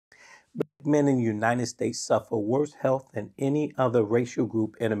Men in the United States suffer worse health than any other racial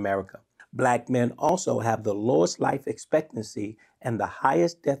group in America. Black men also have the lowest life expectancy and the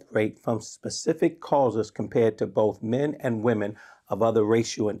highest death rate from specific causes compared to both men and women of other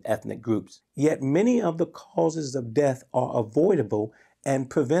racial and ethnic groups. Yet many of the causes of death are avoidable and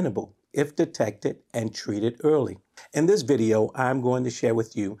preventable if detected and treated early. In this video, I'm going to share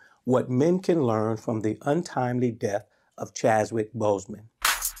with you what men can learn from the untimely death of Chadwick Boseman.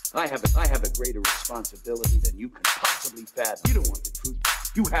 I have a greater responsibility than you can possibly fathom. You don't want the truth.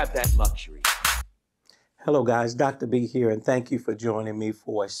 You have that luxury. Hello guys, Dr. B here, and thank you for joining me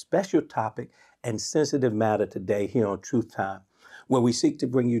for a special topic and sensitive matter today here on Truth Time, where we seek to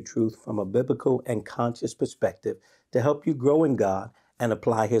bring you truth from a biblical and conscious perspective to help you grow in God and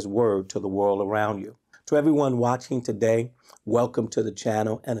apply His Word to the world around you. To everyone watching today, welcome to the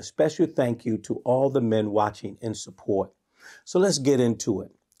channel, and a special thank you to all the men watching in support. So let's get into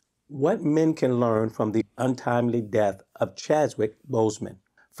it. What men can learn from the untimely death of Chadwick Boseman.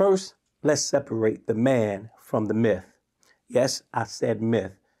 First, let's separate the man from the myth. Yes, I said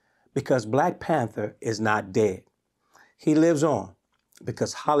myth, because Black Panther is not dead. He lives on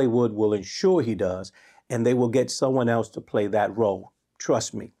because Hollywood will ensure he does, and they will get someone else to play that role.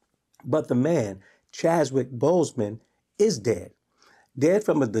 Trust me. But the man, Chadwick Boseman, is dead. Dead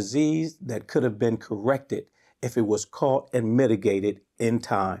from a disease that could have been corrected if it was caught and mitigated in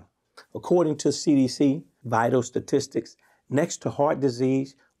time. According to CDC vital statistics, next to heart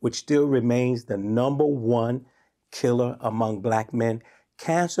disease, which still remains the #1 killer among Black men,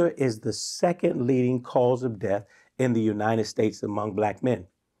 cancer is the second leading cause of death in the United States among Black men.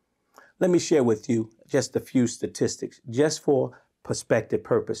 Let me share with you just a few statistics, just for perspective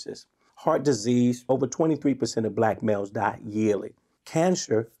purposes. Heart disease, over 23% of Black males die yearly.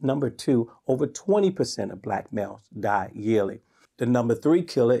 Cancer, #2, over 20% of Black males die yearly. The #3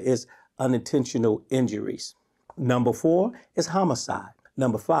 killer is unintentional injuries. #4 is homicide.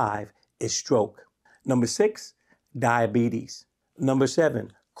 #5 is stroke. #6, diabetes.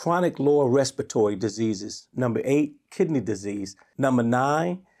 #7, chronic lower respiratory diseases. #8, kidney disease.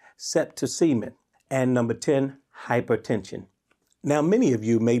 #9, septicemia. And #10, hypertension. Now, many of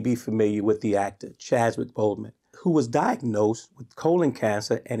you may be familiar with the actor Chadwick Boseman, who was diagnosed with colon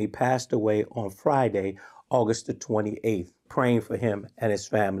cancer, and he passed away on Friday, August the 28th, praying for him and his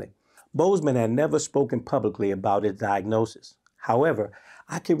family. Boseman had never spoken publicly about his diagnosis. However,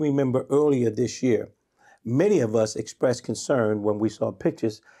 I can remember earlier this year, many of us expressed concern when we saw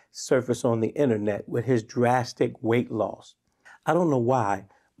pictures surface on the internet with his drastic weight loss. I don't know why,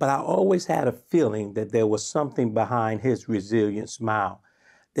 but I always had a feeling that there was something behind his resilient smile.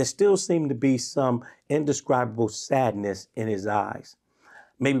 There still seemed to be some indescribable sadness in his eyes.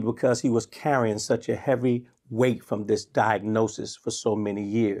 Maybe because he was carrying such a heavy weight from this diagnosis for so many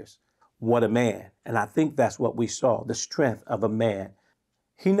years. What a man. And I think that's what we saw, the strength of a man.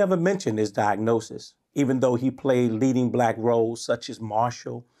 He never mentioned his diagnosis, even though he played leading Black roles such as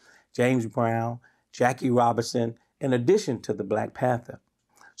Marshall, James Brown, Jackie Robinson, in addition to the Black Panther.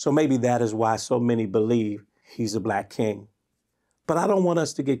 So maybe that is why so many believe he's a Black king. But I don't want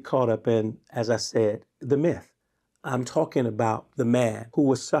us to get caught up in, as I said, the myth. I'm talking about the man who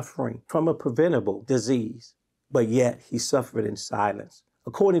was suffering from a preventable disease, but yet he suffered in silence.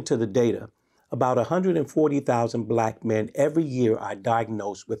 According to the data, about 140,000 Black men every year are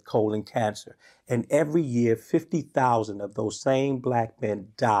diagnosed with colon cancer, and every year 50,000 of those same Black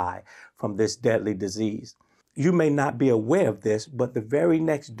men die from this deadly disease. You may not be aware of this, but the very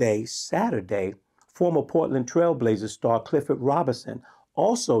next day, Saturday, former Portland Trailblazers star Clifford Robinson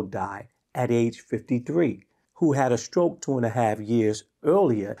also died at age 53, who had a stroke 2.5 years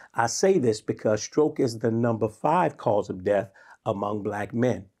earlier. I say this because stroke is the #5 cause of death among Black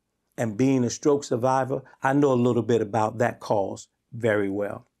men. And being a stroke survivor, I know a little bit about that cause very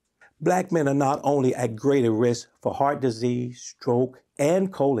well. Black men are not only at greater risk for heart disease, stroke,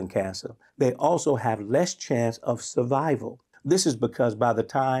 and colon cancer, they also have less chance of survival. This is because by the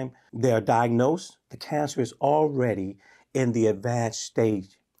time they are diagnosed, the cancer is already in the advanced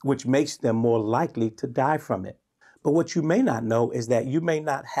stage, which makes them more likely to die from it. But what you may not know is that you may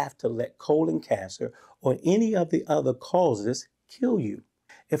not have to let colon cancer or any of the other causes kill you.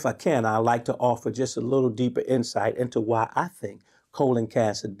 If I can, I'd like to offer just a little deeper insight into why I think colon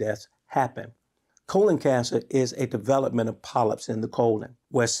cancer deaths happen. Colon cancer is a development of polyps in the colon,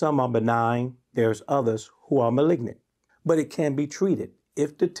 where some are benign, there's others who are malignant. But it can be treated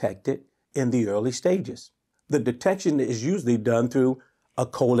if detected in the early stages. The detection is usually done through a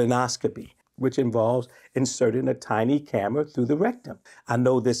colonoscopy, which involves inserting a tiny camera through the rectum. I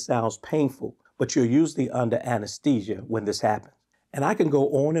know this sounds painful, but you're usually under anesthesia when this happens. And I can go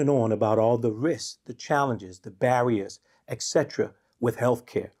on and on about all the risks, the challenges, the barriers, etc. with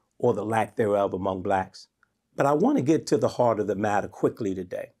healthcare or the lack thereof among blacks. But I want to get to the heart of the matter quickly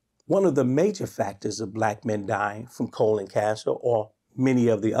today. One of the major factors of black men dying from colon cancer or many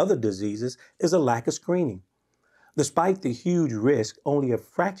of the other diseases is a lack of screening. Despite the huge risk, only a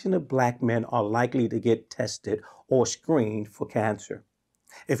fraction of black men are likely to get tested or screened for cancer.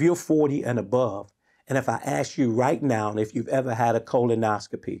 If you're 40 and above, and if I ask you right now if you've ever had a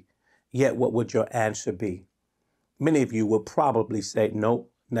colonoscopy, yet what would your answer be? Many of you will probably say,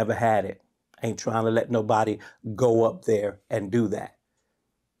 nope, never had it. Ain't trying to let nobody go up there and do that.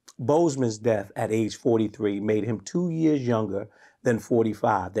 Boseman's death at age 43 made him 2 years younger than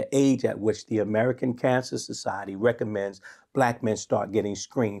 45, the age at which the American Cancer Society recommends black men start getting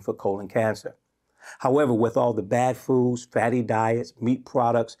screened for colon cancer. However, with all the bad foods, fatty diets, meat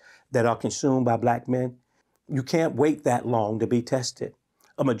products that are consumed by black men, you can't wait that long to be tested.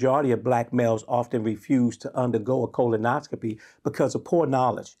 A majority of black males often refuse to undergo a colonoscopy because of poor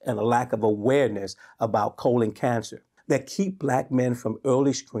knowledge and a lack of awareness about colon cancer that keep black men from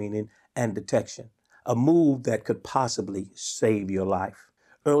early screening and detection, a move that could possibly save your life.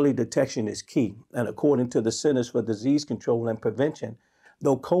 Early detection is key, and according to the Centers for Disease Control and Prevention,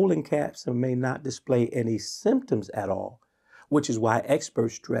 though colon cancer may not display any symptoms at all, which is why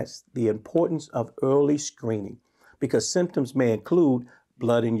experts stress the importance of early screening, because symptoms may include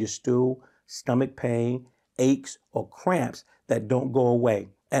blood in your stool, stomach pain, aches, or cramps that don't go away,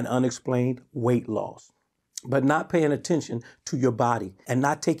 and unexplained weight loss. But not paying attention to your body and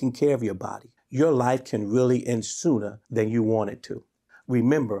not taking care of your body, your life can really end sooner than you want it to.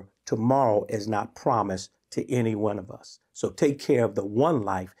 Remember, tomorrow is not promised to any one of us. So take care of the one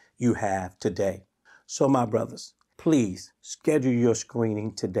life you have today. So my brothers, please schedule your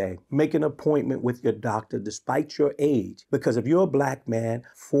screening today. Make an appointment with your doctor despite your age, because if you're a black man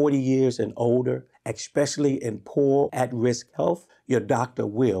 40 years and older, especially in poor at-risk health, your doctor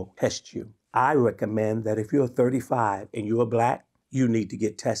will test you. I recommend that if you're 35 and you're black, you need to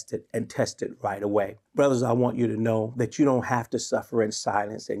get tested and tested right away. Brothers, I want you to know that you don't have to suffer in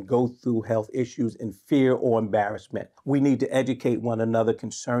silence and go through health issues in fear or embarrassment. We need to educate one another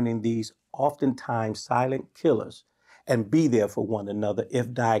concerning these oftentimes silent killers and be there for one another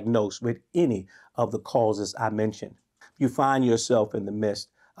if diagnosed with any of the causes I mentioned. If you find yourself in the midst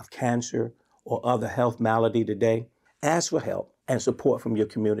of cancer or other health malady today, ask for help and support from your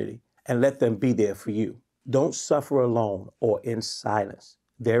community and let them be there for you. Don't suffer alone or in silence.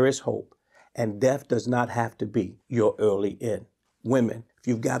 There is hope, and death does not have to be your early end. Women, if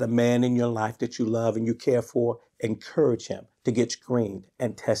you've got a man in your life that you love and you care for, encourage him to get screened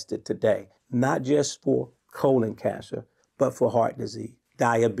and tested today, not just for colon cancer, but for heart disease,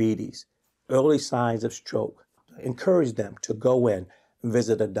 diabetes, early signs of stroke. Encourage them to go in,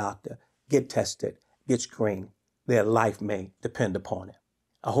 visit a doctor, get tested, get screened. Their life may depend upon it.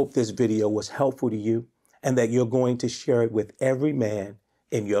 I hope this video was helpful to you and that you're going to share it with every man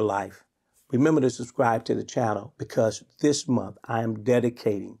in your life. Remember to subscribe to the channel because this month I am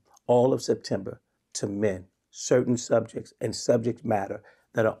dedicating all of September to men, certain subjects and subject matter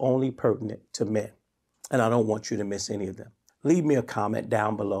that are only pertinent to men. And I don't want you to miss any of them. Leave me a comment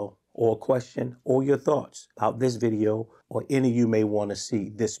down below or a question or your thoughts about this video or any you may want to see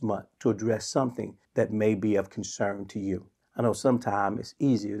this month to address something that may be of concern to you. I know sometimes it's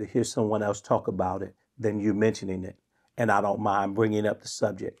easier to hear someone else talk about it than you mentioning it, and I don't mind bringing up the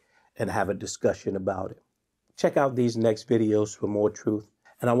subject and have a discussion about it. Check out these next videos for more truth,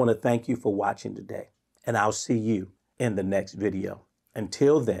 and I want to thank you for watching today, and I'll see you in the next video.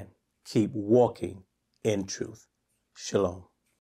 Until then, keep walking in truth. Shalom.